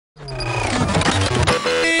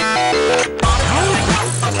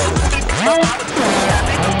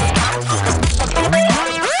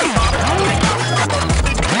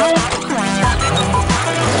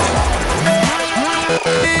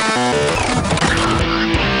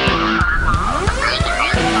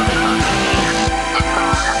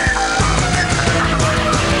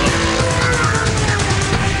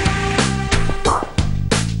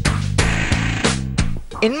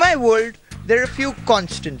In my world, there are a few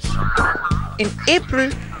constants. In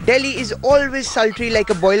April, Delhi is always sultry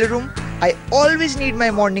like a boiler room. I always need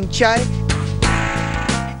my morning chai.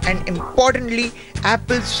 And importantly,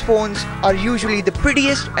 Apple's phones are usually the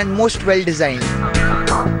prettiest and most well-designed.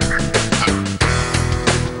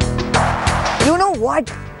 You know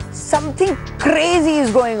what? Something crazy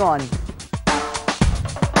is going on.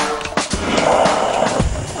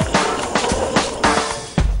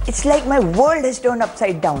 It's like my world has turned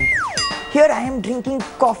upside down. Here I am drinking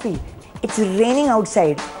coffee. It's raining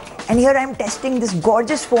outside. And here I am testing this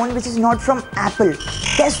gorgeous phone which is not from Apple.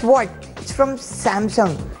 Guess what? It's from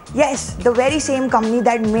Samsung. Yes, the very same company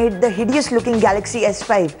that made the hideous looking Galaxy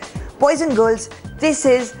S5. Boys and girls, this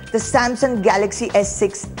is the Samsung Galaxy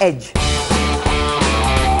S6 Edge.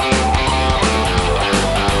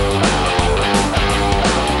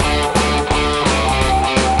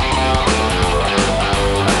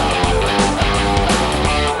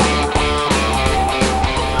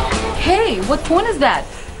 What phone is that?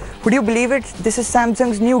 Would you believe it? This is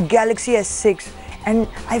Samsung's new Galaxy S6 and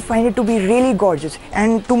I find it to be really gorgeous,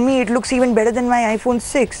 and to me it looks even better than my iPhone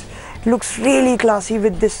 6. It looks really classy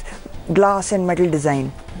with this glass and metal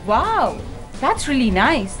design. Wow, that's really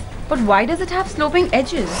nice. But why does it have sloping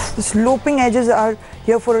edges? The sloping edges are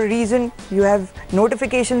here for a reason. You have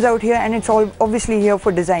notifications out here and it's all obviously here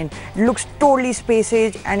for design. It looks totally space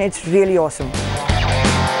age and it's really awesome.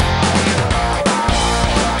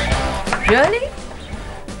 Really?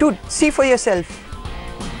 Dude, see for yourself.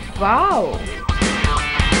 Wow.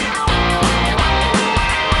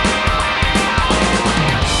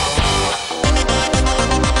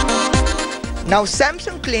 Now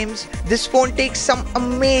Samsung claims this phone takes some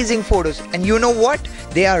amazing photos, and you know what?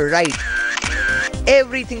 They are right.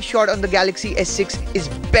 Everything shot on the Galaxy S6 is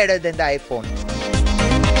better than the iPhone.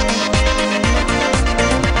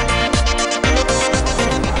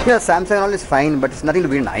 Yeah, Samsung all is fine, but it's nothing to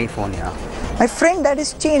beat an iPhone, yeah. My friend, that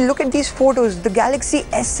is changed. Look at these photos. The Galaxy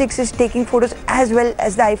S6 is taking photos as well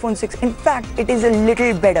as the iPhone 6. In fact, it is a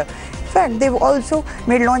little better. In fact, they've also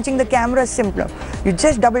made launching the camera simpler. You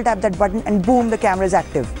just double tap that button and boom, the camera is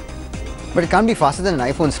active. But it can't be faster than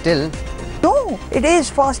an iPhone still. No, it is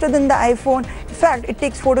faster than the iPhone. In fact, it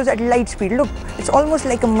takes photos at light speed. Look, it's almost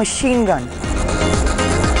like a machine gun.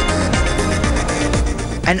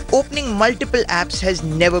 And opening multiple apps has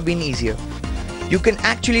never been easier. You can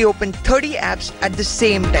actually open 30 apps at the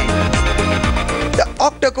same time. The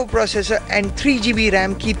octa-core processor and 3 GB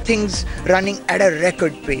RAM keep things running at a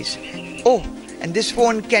record pace. Oh, and this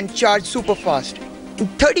phone can charge super fast. In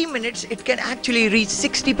 30 minutes, it can actually reach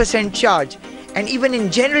 60% charge. And even in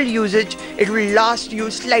general usage, it will last you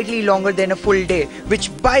slightly longer than a full day, which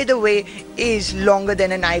by the way is longer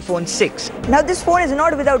than an iPhone 6. Now this phone is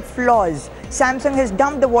not without flaws. Samsung has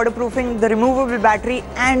dumped the waterproofing, the removable battery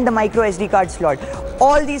and the micro SD card slot.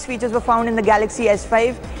 All these features were found in the Galaxy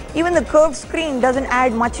S5. Even the curved screen doesn't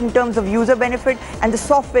add much in terms of user benefit, and the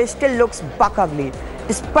software still looks buck ugly.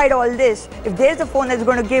 Despite all this, if there's a phone that's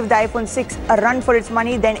going to give the iPhone 6 a run for its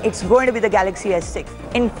money, then it's going to be the Galaxy S6.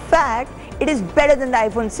 In fact, it is better than the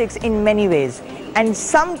iPhone 6 in many ways. And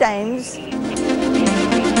sometimes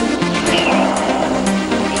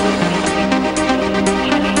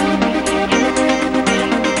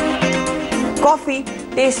coffee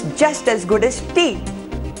tastes just as good as tea.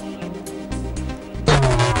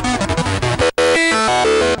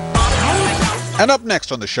 And up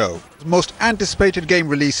next on the show, the most anticipated game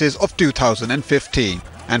releases of 2015.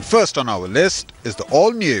 And first on our list is the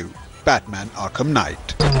all-new Batman Arkham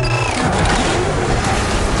Knight.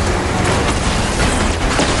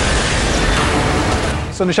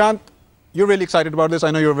 So Nishant, you're really excited about this.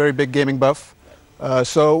 I know you're a very big gaming buff.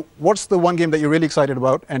 So what's the one game that you're really excited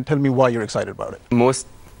about, and tell me why you're excited about it? Most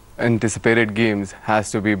anticipated games has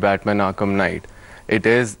to be Batman Arkham Knight. It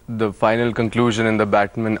is the final conclusion in the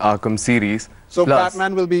Batman Arkham series. So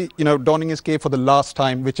Batman will be, donning his cape for the last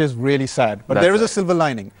time, which is really sad. But there is a silver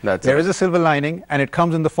lining. There is a silver lining, and it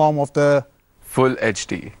comes in the form of the Full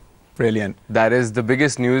HD. Brilliant. That is the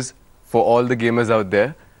biggest news for all the gamers out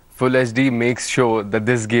there. Full HD makes sure that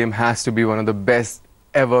this game has to be one of the best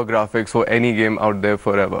ever graphics for any game out there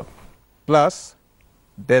forever. Plus,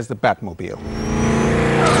 there's the Batmobile.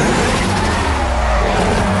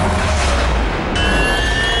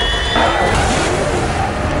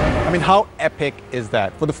 mean, how epic is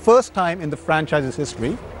that? For the first time in the franchise's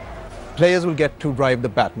history, players will get to drive the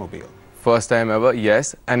Batmobile. First time ever,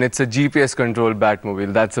 yes. And it's a GPS-controlled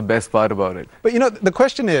Batmobile. That's the best part about it. But, the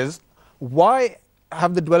question is, why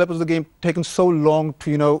have the developers of the game taken so long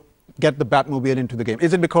to, get the Batmobile into the game?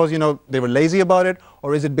 Is it because, they were lazy about it?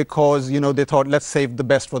 Or is it because, they thought, let's save the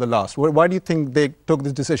best for the last? Why do you think they took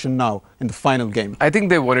this decision now in the final game? I think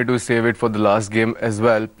they wanted to save it for the last game as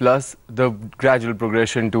well. Plus, the gradual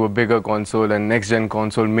progression to a bigger console and next-gen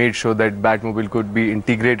console made sure that Batmobile could be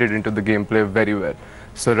integrated into the gameplay very well.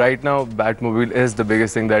 So right now, Batmobile is the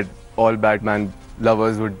biggest thing that all Batman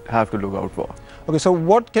lovers would have to look out for. Okay, so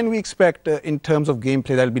what can we expect in terms of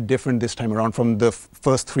gameplay that will be different this time around from the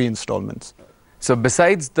first 3 installments? So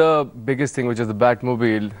besides the biggest thing, which is the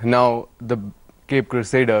Batmobile, now the Cape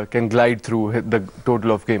Crusader can glide through the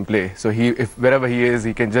total of gameplay. So if wherever he is,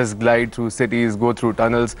 he can just glide through cities, go through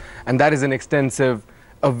tunnels, and that is an extensive,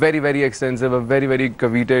 a very, very extensive, a very, very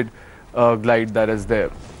coveted glide that is there.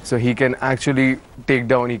 So he can actually take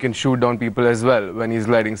down, he can shoot down people as well when he's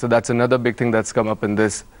gliding. So that's another big thing that's come up in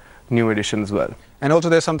this new edition as well. And also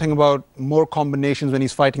there's something about more combinations when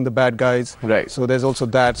he's fighting the bad guys. Right. So there's also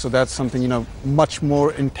that. So that's something, much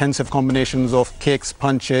more intensive combinations of kicks,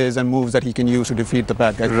 punches and moves that he can use to defeat the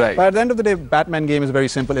bad guys. Right. But at the end of the day, Batman game is very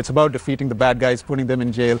simple. It's about defeating the bad guys, putting them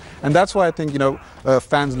in jail. And that's why I think,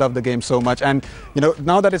 fans love the game so much. And,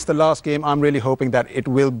 now that it's the last game, I'm really hoping that it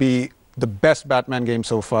will be the best Batman game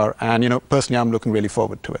so far. And, personally, I'm looking really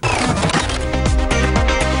forward to it.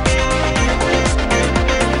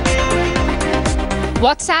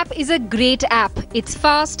 WhatsApp is a great app. It's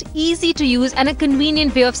fast, easy to use and a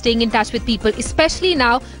convenient way of staying in touch with people, especially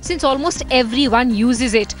now since almost everyone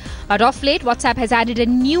uses it. But of late, WhatsApp has added a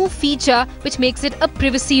new feature which makes it a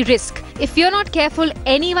privacy risk. If you're not careful,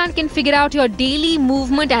 anyone can figure out your daily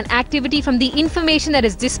movement and activity from the information that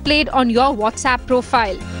is displayed on your WhatsApp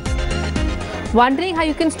profile. Wondering how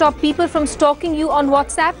you can stop people from stalking you on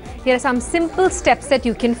WhatsApp? Here are some simple steps that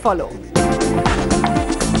you can follow.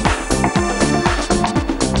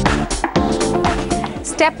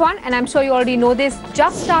 Step 1, and I'm sure you already know this,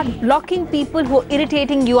 just start blocking people who are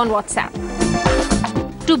irritating you on WhatsApp.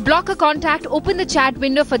 To block a contact, open the chat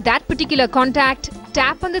window for that particular contact,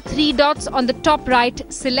 tap on the 3 dots on the top right,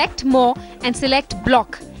 select more and select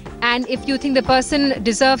block. And if you think the person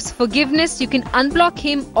deserves forgiveness, you can unblock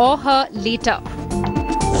him or her later.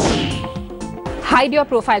 Hide your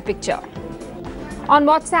profile picture. On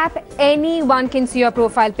WhatsApp, anyone can see your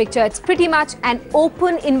profile picture. It's pretty much an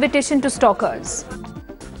open invitation to stalkers.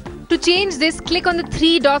 To change this, click on the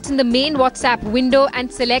 3 dots in the main WhatsApp window and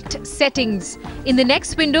select Settings. In the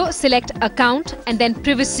next window, select Account and then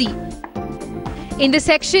Privacy. In the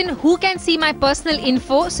section Who can see my personal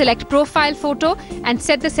info, select Profile Photo and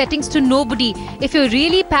set the settings to Nobody if you're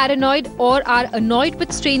really paranoid or are annoyed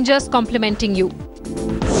with strangers complimenting you.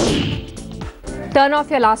 Turn off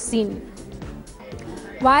your last scene.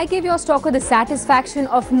 Why give your stalker the satisfaction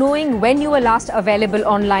of knowing when you were last available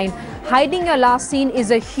online? Hiding your last scene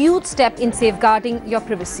is a huge step in safeguarding your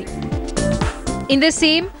privacy. In the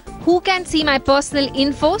same Who can see my personal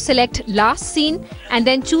info, select last scene and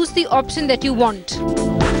then choose the option that you want.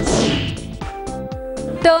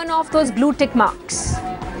 Turn off those blue tick marks.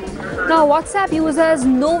 Now WhatsApp users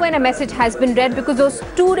know when a message has been read because those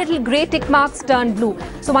 2 little grey tick marks turn blue.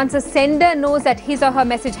 So once a sender knows that his or her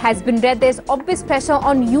message has been read, there's obvious pressure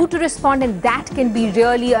on you to respond, and that can be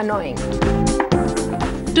really annoying.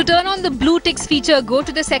 To turn on the blue ticks feature, go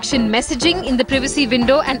to the section Messaging in the privacy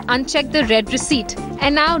window and uncheck the red receipt.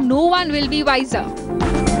 And now no one will be wiser.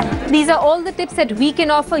 These are all the tips that we can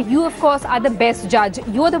offer. You, of course, are the best judge.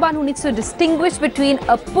 You're the one who needs to distinguish between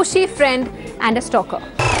a pushy friend and a stalker.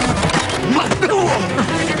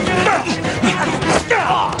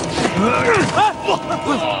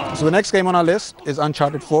 So the next game on our list is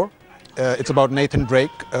Uncharted 4. It's about Nathan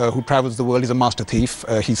Drake, who travels the world. He's a master thief.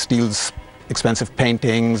 He steals expensive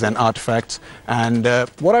paintings and artifacts. And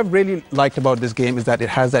what I've really liked about this game is that it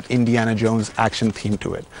has that Indiana Jones action theme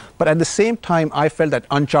to it. But at the same time, I felt that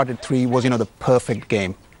Uncharted 3 was, the perfect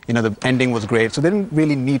game. The ending was great, so they didn't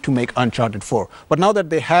really need to make Uncharted 4. But now that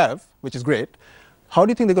they have, which is great, how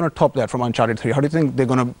do you think they're going to top that from Uncharted 3? How do you think they're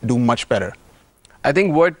going to do much better? I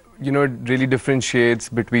think what, really differentiates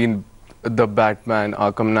between the Batman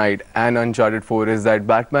Arkham Knight and Uncharted 4 is that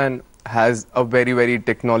Batman has a very, very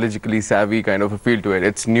technologically savvy kind of a feel to it.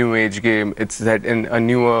 It's new age game. It's set in a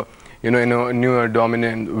newer, in a newer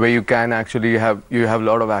dominant where you can actually have a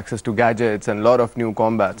lot of access to gadgets and a lot of new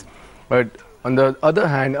combats. But on the other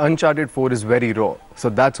hand, Uncharted 4 is very raw. So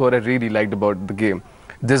that's what I really liked about the game.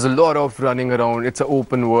 There's a lot of running around. It's an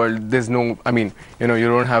open world. There's no, I mean, you know, you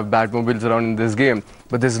don't have Batmobiles around in this game,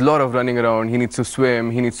 but there's a lot of running around. He needs to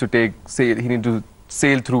swim. He needs to sail. He needs to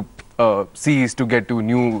sail through seas to get to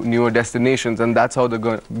newer destinations, and that's how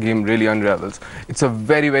the game really unravels. It's a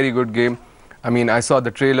very, very good game. I mean, I saw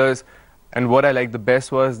the trailers, and what I liked the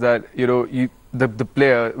best was that, you know, the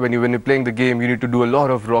player, when you're playing the game, you need to do a lot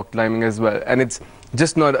of rock climbing as well. And it's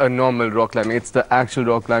just not a normal rock climbing, it's the actual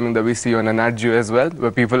rock climbing that we see on Nat Geo as well, where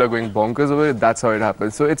people are going bonkers over it. That's how it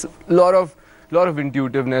happens. So it's a lot of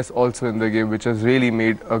intuitiveness also in the game, which has really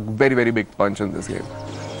made a very, very big punch in this game.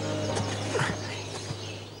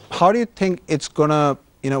 How do you think it's gonna,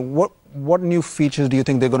 you know, what new features do you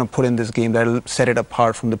think they're going to put in this game that'll set it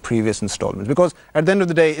apart from the previous installments? Because at the end of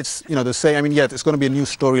the day, it's, you know, the same. I mean, yeah, it's going to be a new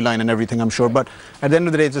storyline and everything, I'm sure, but at the end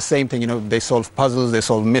of the day, it's the same thing. You know, they solve puzzles, they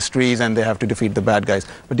solve mysteries, and they have to defeat the bad guys.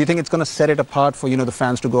 But do you think it's going to set it apart for, you know, the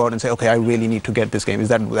fans to go out and say, okay, I really need to get this game? Is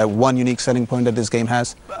that one unique selling point that this game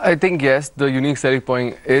has? I think yes, the unique selling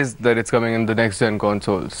point is that it's coming in the next-gen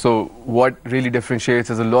console. So what really differentiates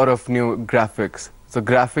is a lot of new graphics. So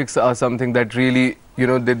graphics are something that really, you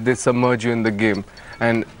know, they submerge you in the game.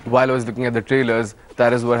 And while I was looking at the trailers,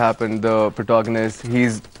 that is what happened. The protagonist,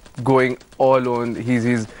 he's going all on.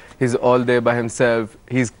 He's all there by himself.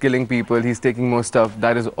 He's killing people. He's taking more stuff.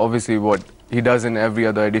 That is obviously what he does in every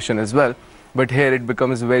other edition as well. But here it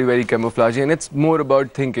becomes very, very camouflagey, and it's more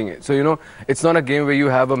about thinking it. So, you know, it's not a game where you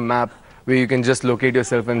have a map where you can just locate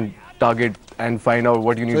yourself and target and find out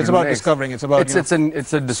what you need to do. It's about next. discovering. It's about it's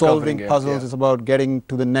a solving game, puzzles. yeah. It's about getting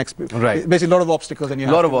to the next. Right. Basically, a lot of obstacles, and you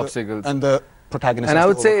have a lot of obstacles. And the protagonist. And I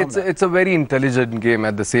would say it's a very intelligent game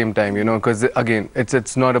at the same time. You know, because again,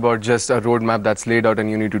 it's not about just a roadmap that's laid out and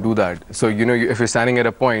you need to do that. So you know, if you're standing at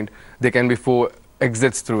a point, there can be 4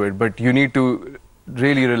 exits through it, but you need to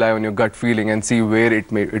really rely on your gut feeling and see where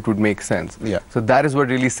it would make sense. Yeah. So that is what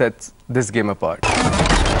really sets this game apart.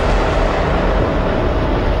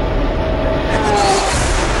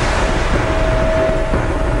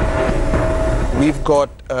 We've got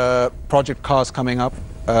Project Cars coming up.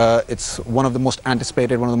 It's one of the most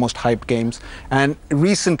anticipated, one of the most hyped games. And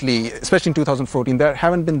recently, especially in 2014, there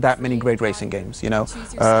haven't been that many great racing games. You know,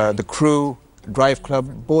 The Crew, Drive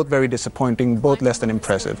Club, both very disappointing, both less than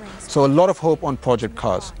impressive. So a lot of hope on Project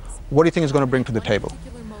Cars. What do you think it's going to bring to the table?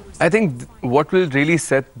 I think what will really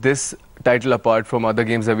set this title apart from other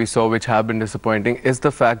games that we saw which have been disappointing is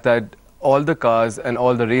the fact that all the cars and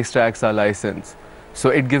all the racetracks are licensed. So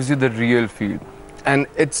it gives you the real feel. And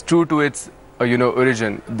it's true to its you know,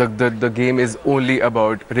 origin. The game is only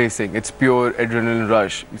about racing. It's pure adrenaline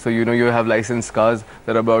rush. So you know, you have licensed cars.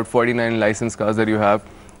 There are about 49 licensed cars that you have.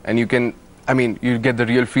 And you can, I mean, you get the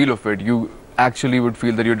real feel of it. You actually would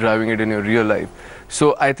feel that you're driving it in your real life.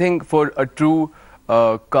 So I think for a true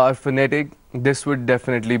car fanatic, this would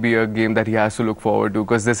definitely be a game that he has to look forward to,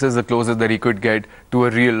 because this is the closest that he could get to a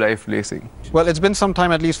real-life racing. Well, it's been some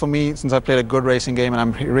time, at least for me, since I played a good racing game, and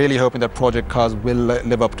I'm really hoping that Project Cars will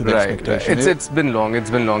live up to the expectation. It's been long. It's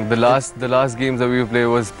been long. The last games that we played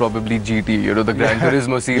was probably GT, you know, the Gran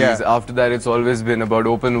Turismo series. Yeah. After that, it's always been about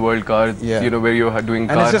open world cars, you know, where you're doing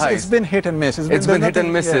car heists. It's been hit and miss. It's been hit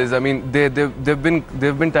and misses. Yeah. I mean, they've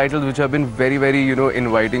been titles which have been very, very, you know,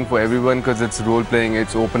 inviting for everyone, because it's role playing,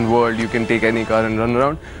 it's open world. You can take any car and run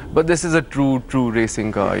around. But this is a true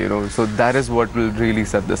racing car, you know. So that is what will really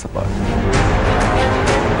set this apart.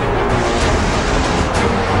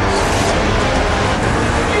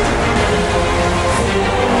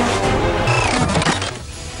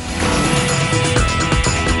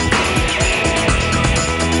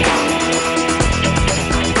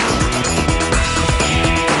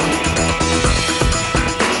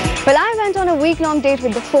 Well, I went on a week-long date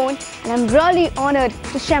with the phone, and I'm really honored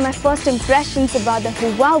to share my first impressions about the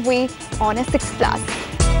Huawei Honor 6 Plus.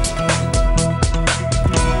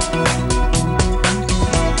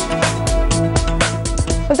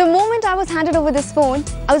 But the moment I was handed over this phone,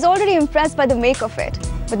 I was already impressed by the make of it.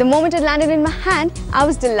 But the moment it landed in my hand, I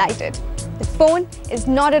was delighted. The phone is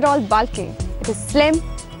not at all bulky. It is slim,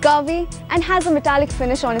 curvy, and has a metallic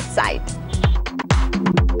finish on its side.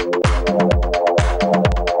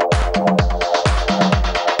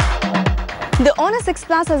 The Honor 6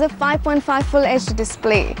 Plus has a 5.5 Full HD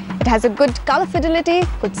display. It has a good color fidelity,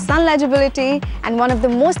 good sun legibility, and one of the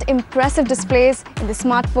most impressive displays in the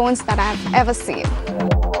smartphones that I have ever seen.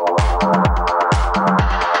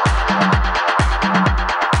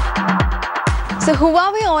 So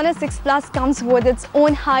Huawei Honor 6 Plus comes with its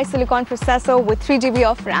own high silicon processor with 3 GB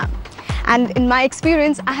of RAM. And in my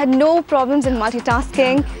experience, I had no problems in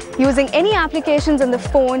multitasking, using any applications on the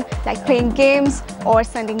phone, like playing games or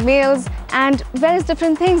sending mails, and various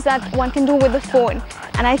different things that one can do with the phone.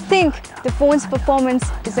 And I think the phone's performance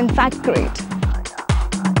is in fact great.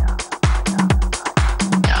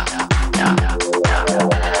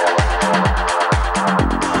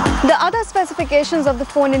 The other specifications of the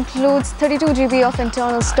phone includes 32 GB of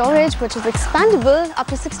internal storage, which is expandable up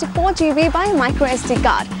to 64 GB by a micro SD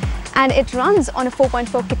card. And it runs on a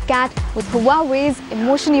 4.4 KitKat with Huawei's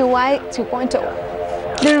Emotion UI 2.0.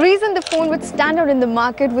 The reason the phone would stand out in the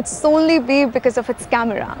market would solely be because of its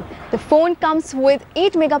camera. The phone comes with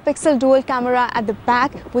 8 megapixel dual camera at the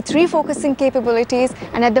back with refocusing capabilities,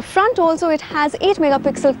 and at the front also it has 8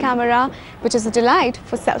 megapixel camera, which is a delight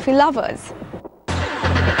for selfie lovers.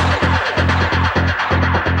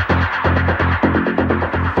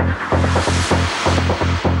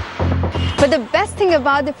 But the best thing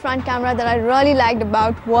about the front camera that I really liked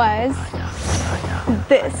about was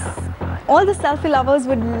this. All the selfie lovers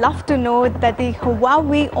would love to know that the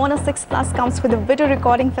Huawei Honor 6 Plus comes with a video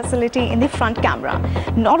recording facility in the front camera.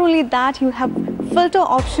 Not only that, you have filter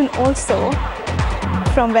option also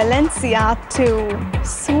from Valencia to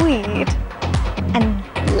Sweet. And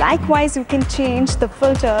likewise, you can change the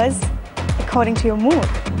filters according to your mood.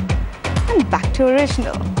 And back to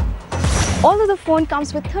original. Although the phone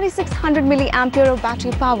comes with 3600 mAh of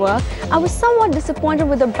battery power, I was somewhat disappointed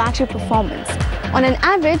with the battery performance. On an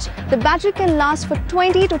average, the battery can last for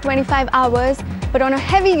 20 to 25 hours, but on a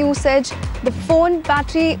heavy usage, the phone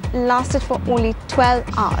battery lasted for only 12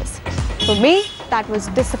 hours. For me, that was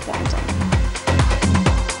disappointing.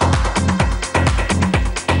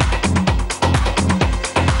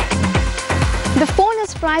 The phone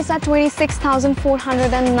is priced at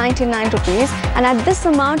 26,499 rupees, and at this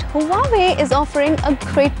amount, Huawei is offering a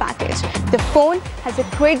great package. The phone has a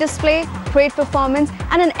great display, great performance,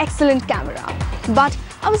 and an excellent camera. But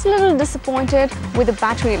I was a little disappointed with the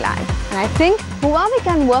battery life, and I think Huawei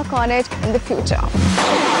can work on it in the future.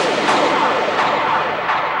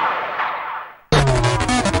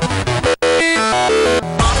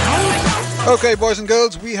 Okay, boys and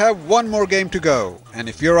girls, we have one more game to go. And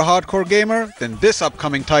if you're a hardcore gamer, then this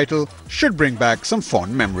upcoming title should bring back some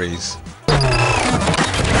fond memories.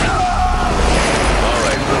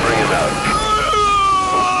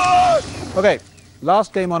 Okay,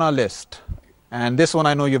 last game on our list. And this one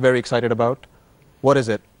I know you're very excited about. What is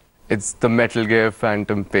it? It's the Metal Gear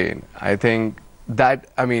Phantom Pain. I think that,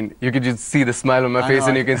 I mean, you can just see the smile on my face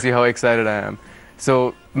and you can see how excited I am.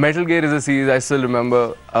 So, Metal Gear is a series I still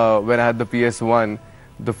remember when I had the PS1,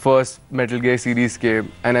 the first Metal Gear series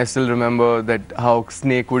came, and I still remember that how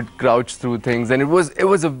Snake would crouch through things, and it was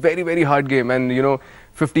a very, very hard game. And you know,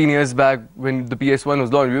 15 years back when the PS1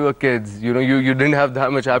 was launched, we were kids. You know, you didn't have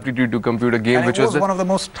that much aptitude to compute a game, and which was one of the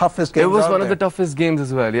most toughest games. It was one of the toughest games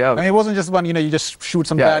as well. Yeah. I mean, it wasn't just one. You know, you just shoot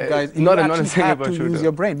some bad guys. You actually had to use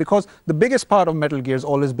your brain, because the biggest part of Metal Gear has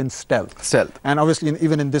always been stealth. Stealth. And obviously,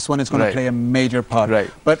 even in this one, it's going to play a major part.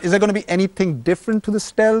 Right. But is there going to be anything different to the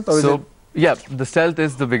stealth, or is it? Yeah, the stealth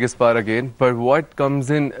is the biggest part again, but what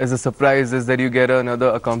comes in as a surprise is that you get another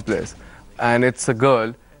accomplice, and it's a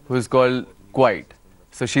girl who's called Quiet.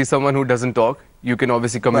 So she's someone who doesn't talk. You can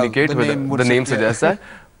obviously communicate with her. The name suggests that,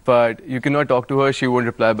 but you cannot talk to her, she won't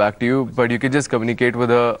reply back to you, but you can just communicate with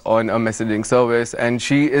her on a messaging service, and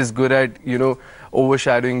she is good at, you know,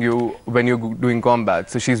 overshadowing you when you're doing combat.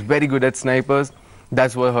 So she's very good at snipers.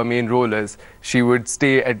 That's what her main role is. She would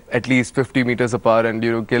stay at least 50 meters apart and, you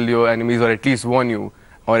know, kill your enemies, or at least warn you,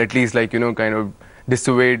 or at least, like, you know, kind of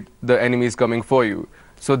dissuade the enemies coming for you.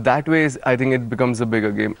 So that way, I think it becomes a bigger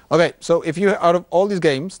game. Okay, so if you, out of all these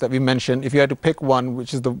games that we mentioned, if you had to pick one,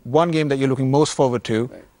 which is the one game that you're looking most forward to,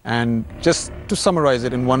 and just to summarize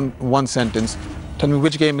it in one sentence, tell me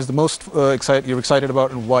which game is the most you're excited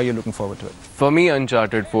about and why you're looking forward to it. For me,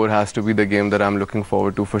 Uncharted 4 has to be the game that I'm looking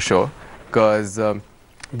forward to for sure. Because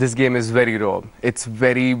this game is very raw. It's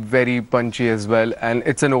very, very punchy as well, and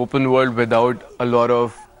it's an open world without a lot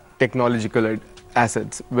of technological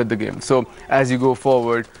assets with the game. So as you go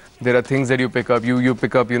forward, there are things that you pick up. You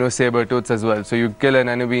pick up, you know, saber tooths as well. So you kill an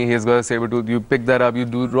enemy, he's got a saber tooth. You pick that up. You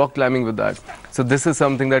do rock climbing with that. So this is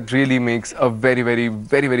something that really makes a very, very,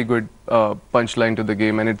 very, very good punchline to the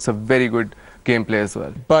game, and it's a very good gameplay as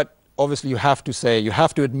well. But obviously, you have to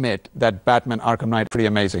admit that Batman Arkham Knight is pretty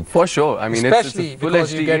amazing. For sure. I mean, especially it's a full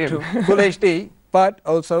because HD you get game. to full HD, but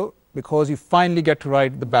also because you finally get to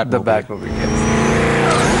ride the Batmobile. The Batmobile, yeah.